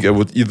 I think I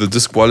would either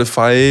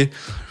disqualify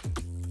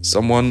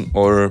someone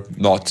or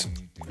not.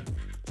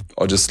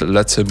 Or just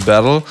let him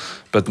battle,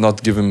 but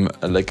not give him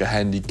like a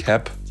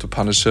handicap to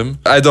punish him.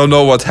 I don't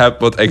know what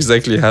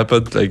exactly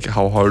happened, like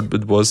how hard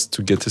it was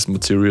to get his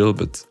material,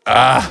 but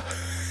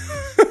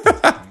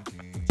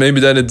maybe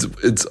then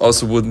it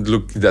also wouldn't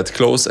look that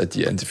close at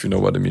the end, if you know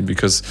what I mean,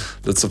 because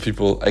lots of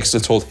people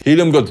actually told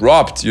Helium got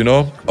robbed, you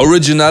know?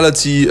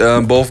 Originality,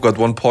 both got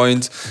 1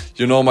 point.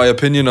 You know my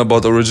opinion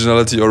about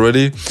originality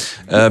already.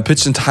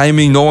 Pitch and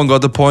timing, no one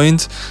got a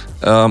point.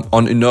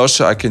 On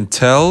Inertia, I can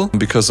tell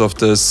because of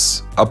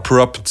this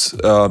abrupt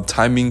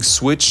timing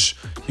switch.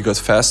 He got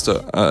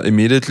faster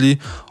immediately.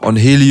 On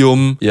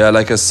Helium, yeah,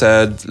 like I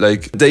said,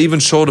 like they even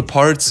showed the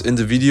parts in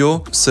the video.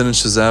 Sxin and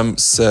Chezame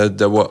said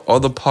there were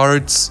other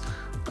parts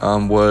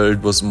where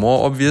it was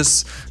more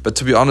obvious. But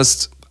to be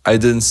honest, I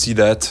didn't see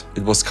that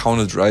it was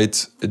counted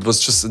right. It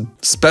was just a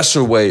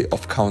special way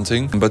of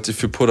counting. But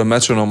if you put a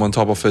metronome on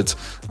top of it,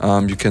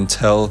 you can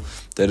tell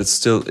that it's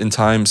still in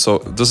time. So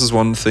this is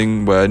one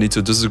thing where I need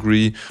to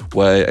disagree,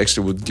 where I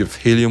actually would give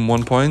Helium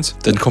 1 point.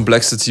 Then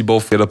complexity,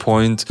 both get a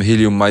point.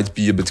 Helium might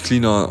be a bit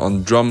cleaner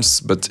on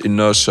drums, but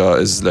Inertia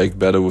is like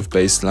better with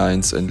bass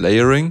lines and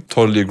layering.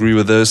 Totally agree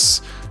with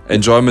this.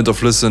 Enjoyment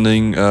of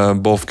listening,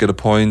 both get a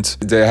point.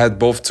 They had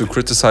both to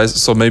criticize,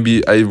 so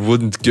maybe I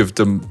wouldn't give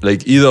them,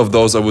 like either of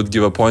those I would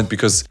give a point,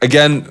 because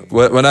again,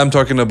 when I'm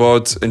talking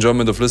about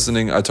enjoyment of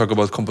listening, I talk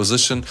about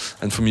composition,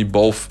 and for me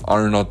both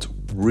are not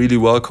really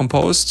well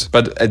composed,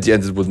 but at the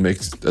end it would make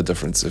a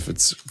difference if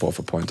it's both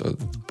a point or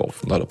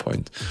both not a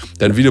point.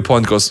 Then video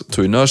point goes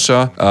to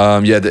Inertia.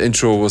 Yeah, the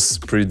intro was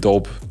pretty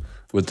dope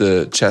with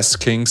the chess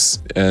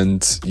kings,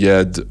 and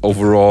yeah,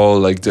 overall,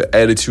 like the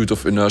attitude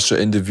of Inertia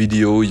in the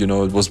video, you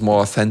know, it was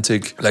more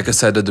authentic. Like I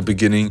said at the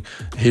beginning,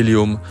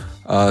 Helium,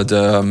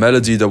 the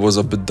melody that was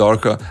a bit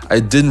darker,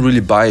 I didn't really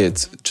buy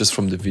it just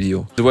from the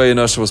video. The way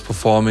Inertia was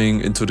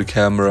performing into the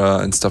camera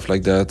and stuff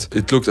like that,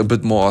 it looked a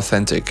bit more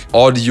authentic.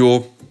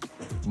 Audio,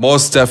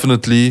 most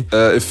definitely,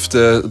 if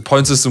the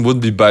point system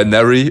wouldn't be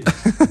binary,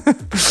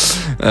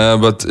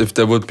 but if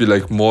there would be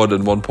like more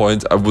than 1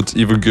 point, I would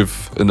even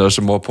give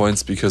Inertia more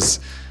points, because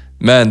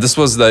man, this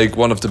was like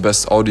one of the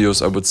best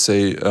audios, I would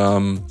say,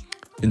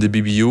 in the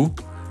BBU,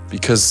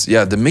 because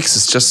yeah, the mix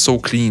is just so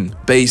clean.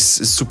 Bass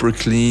is super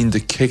clean, the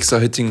kicks are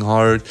hitting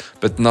hard,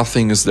 but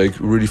nothing is like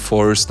really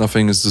forced,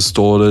 nothing is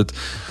distorted.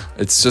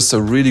 It's just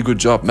a really good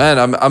job. Man,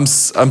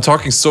 I'm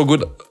talking so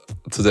good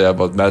today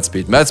about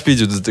Madspeed. Madspeed,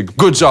 you did a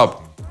good job.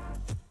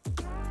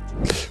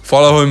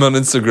 Follow him on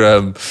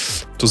Instagram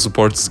to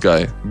support this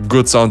guy.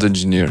 Good sound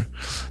engineer.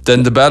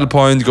 Then the battle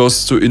point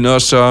goes to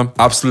Inertia.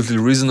 Absolutely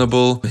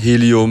reasonable.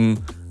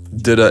 Helium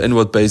did an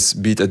inward bass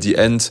beat at the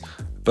end,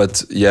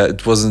 but yeah,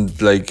 it wasn't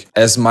like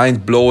as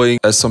mind-blowing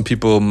as some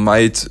people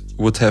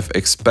would have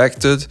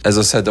expected. As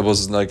I said, there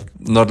was like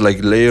not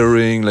like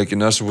layering like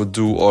Inertia would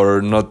do,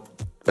 or not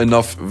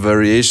enough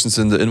variations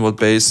in the inward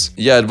bass.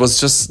 Yeah, it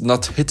was just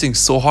not hitting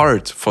so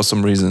hard for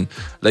some reason.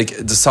 Like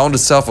the sound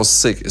itself was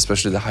sick,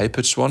 especially the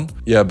high-pitched one.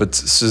 Yeah, but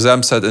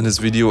Chezame said in his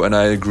video, and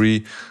I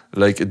agree,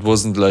 like it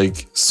wasn't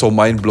like so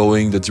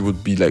mind-blowing that you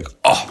would be like,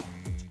 oh,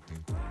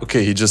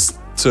 okay, he just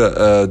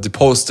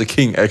deposed the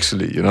king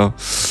actually, you know.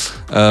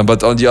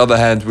 But on the other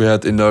hand, we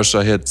had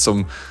Inertia, he had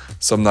some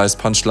nice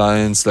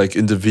punchlines, like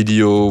in the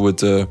video with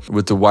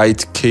the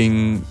white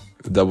king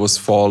that was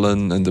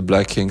fallen and the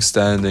black king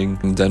standing.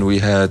 And then we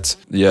had,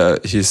 yeah,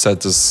 he said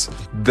this,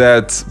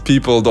 that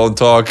people don't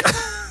talk.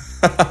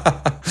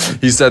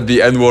 He said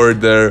the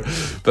N-word there,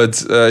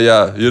 but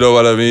yeah, you know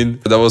what I mean.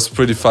 That was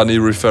pretty funny,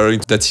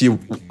 referring that he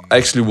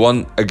actually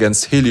won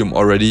against Helium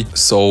already,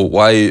 so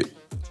why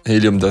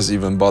Helium does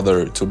even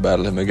bother to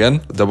battle him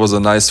again. That was a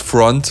nice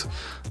front.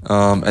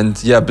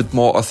 And yeah, a bit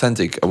more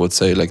authentic, I would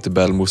say. Like the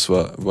battle moves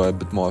were a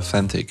bit more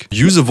authentic.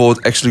 User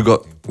vote actually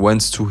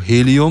went to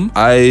Helium.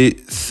 I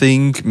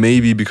think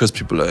maybe because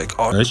people are like,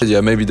 oh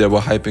yeah, maybe they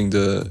were hyping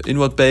the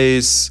inward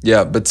bass.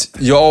 Yeah, but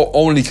you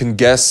only can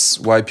guess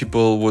why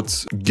people would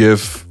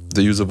give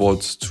the user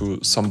vote to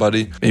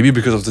somebody. Maybe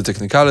because of the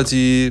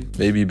technicality,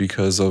 maybe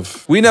because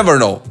of... We never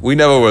know. We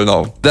never will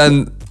know.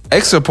 Then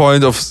extra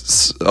point of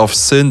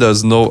Sxin.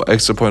 There's no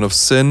extra point of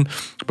Sxin,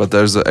 but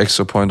there's an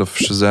extra point of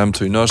Chezame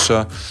to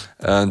Inertia,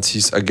 and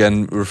he's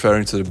again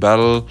referring to the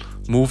battle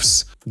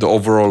moves, the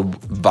overall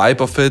vibe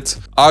of it.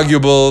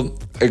 Arguable.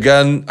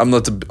 Again, I'm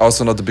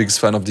also not the biggest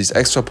fan of these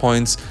extra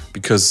points,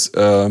 because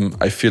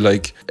I feel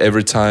like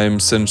every time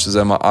Sxin and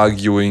Chezame are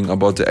arguing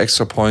about the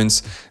extra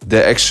points,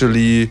 they're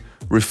actually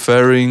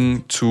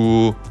referring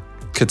to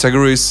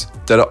categories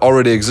that are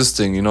already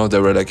existing, you know. They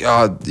were like,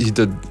 ah, he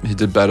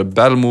did better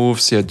battle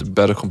moves, he had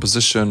better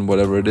composition,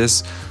 whatever it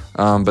is.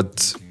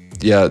 But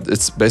yeah,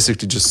 it's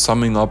basically just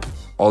summing up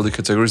all the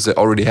categories they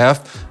already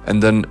have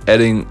and then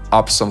adding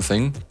up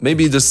something.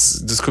 Maybe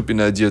this could be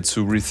an idea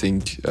to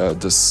rethink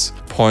this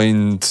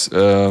point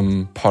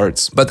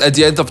parts. But at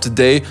the end of the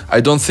day, I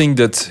don't think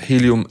that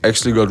Helium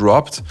actually got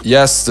robbed.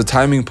 Yes, the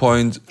timing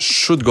point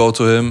should go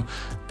to him,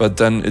 but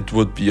then it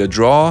would be a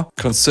draw.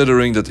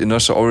 Considering that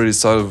Inertia already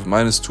started with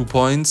 -2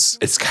 points,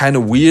 it's kind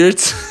of weird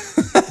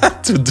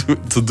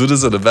to do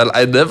this in a battle.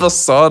 I never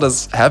saw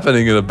this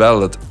happening in a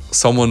battle, that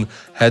someone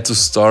had to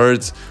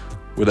start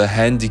with a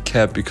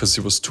handicap because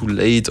he was too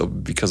late or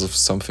because of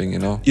something, you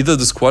know. Either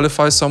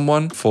disqualify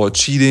someone for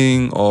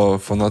cheating or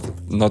for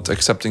not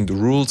accepting the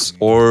rules,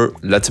 or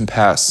let him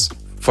pass.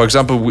 For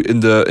example, in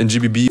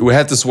GBB, we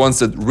had this once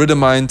that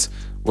Rhythmind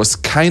was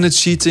kind of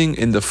cheating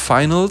in the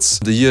finals,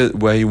 the year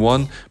where he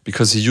won,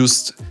 because he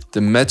used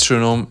the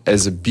metronome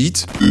as a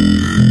beat.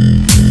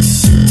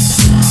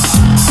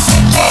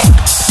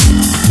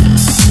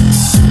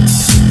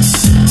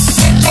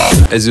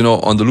 As you know,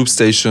 on the loop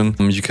station,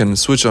 you can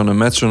switch on a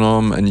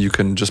metronome and you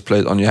can just play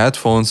it on your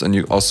headphones, and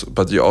you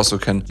also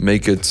can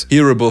make it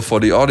hearable for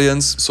the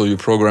audience. So you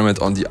program it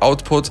on the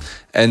output,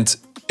 and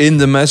in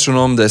the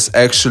metronome, there's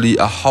actually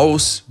a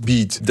house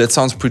beat that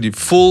sounds pretty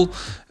full,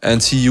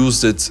 and he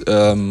used it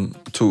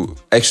to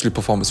actually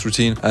perform his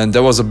routine. And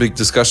there was a big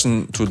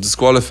discussion to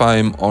disqualify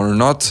him or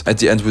not. At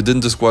the end, we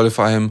didn't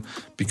disqualify him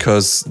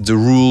because the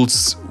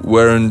rules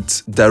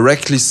weren't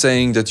directly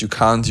saying that you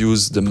can't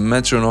use the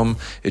metronome.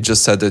 It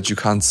just said that you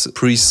can't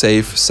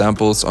pre-save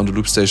samples on the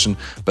loop station,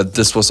 but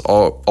this was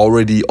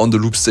already on the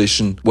loop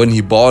station when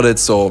he bought it,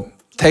 so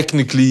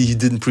technically he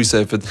didn't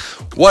pre-save it,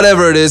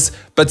 whatever it is.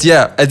 But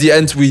yeah, at the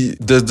end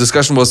the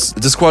discussion was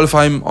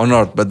disqualify him or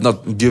not, but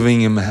not giving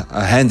him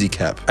a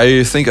handicap.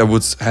 I think I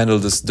would handle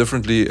this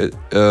differently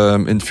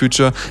in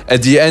future.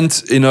 At the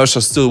end, Inertia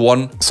still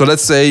won. So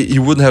let's say he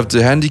wouldn't have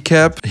the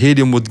handicap.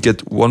 Helium would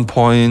get 1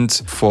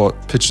 point for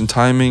pitch and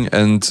timing,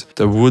 and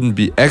there wouldn't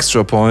be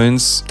extra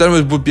points. Then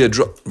it would be a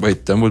draw.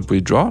 Wait, then would we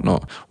draw? No.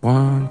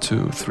 1,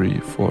 2, 3,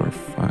 4,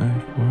 5.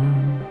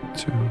 1,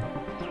 2,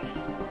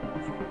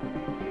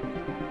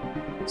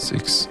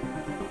 6.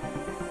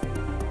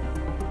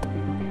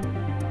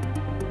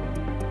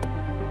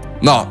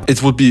 No,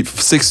 it would be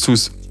 6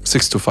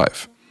 to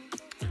 5.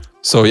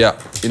 So yeah,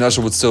 Inertia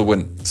would still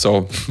win.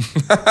 So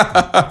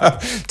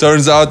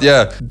turns out,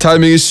 yeah,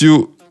 timing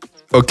issue,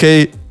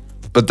 okay,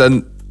 but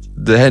then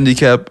the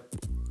handicap,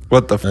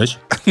 what the f?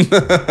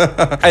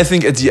 I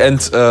think at the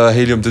end,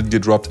 Helium didn't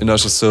get dropped.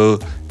 Inertia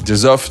still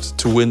deserved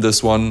to win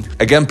this one.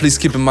 Again, please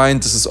keep in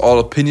mind, this is all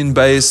opinion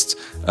based.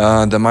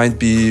 There might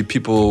be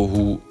people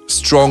who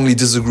strongly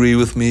disagree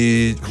with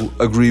me, who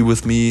agree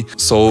with me.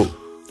 So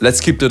let's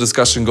keep the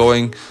discussion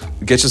going.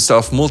 Get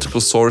yourself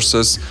multiple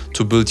sources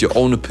to build your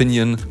own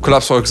opinion.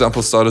 Collapse, for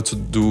example, started to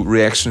do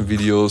reaction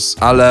videos.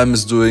 Alam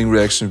is doing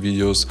reaction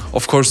videos.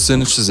 Of course, Sxin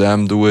and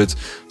Chezame do it.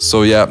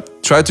 So yeah,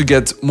 try to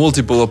get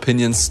multiple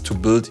opinions to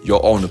build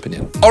your own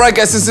opinion. Alright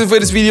guys, this is it for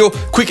this video.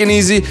 Quick and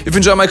easy. If you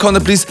enjoy my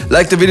content, please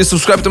like the video,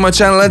 subscribe to my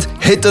channel, and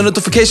hit the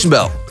notification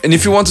bell. And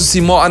if you want to see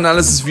more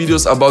analysis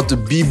videos about the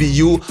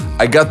BBU,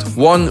 I got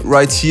one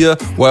right here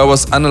where I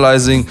was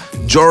analyzing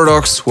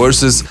Madox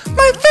versus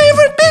my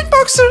favorite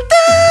beatboxer,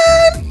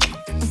 Dan!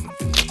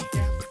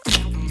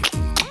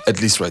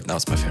 At least right now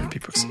it's my favorite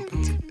beatboxer. But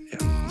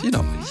yeah, you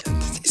know,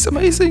 he's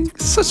amazing.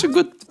 Such a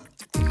good,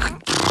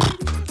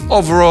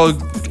 overall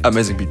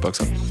amazing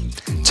beatboxer.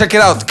 Check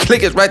it out.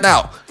 Click it right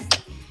now.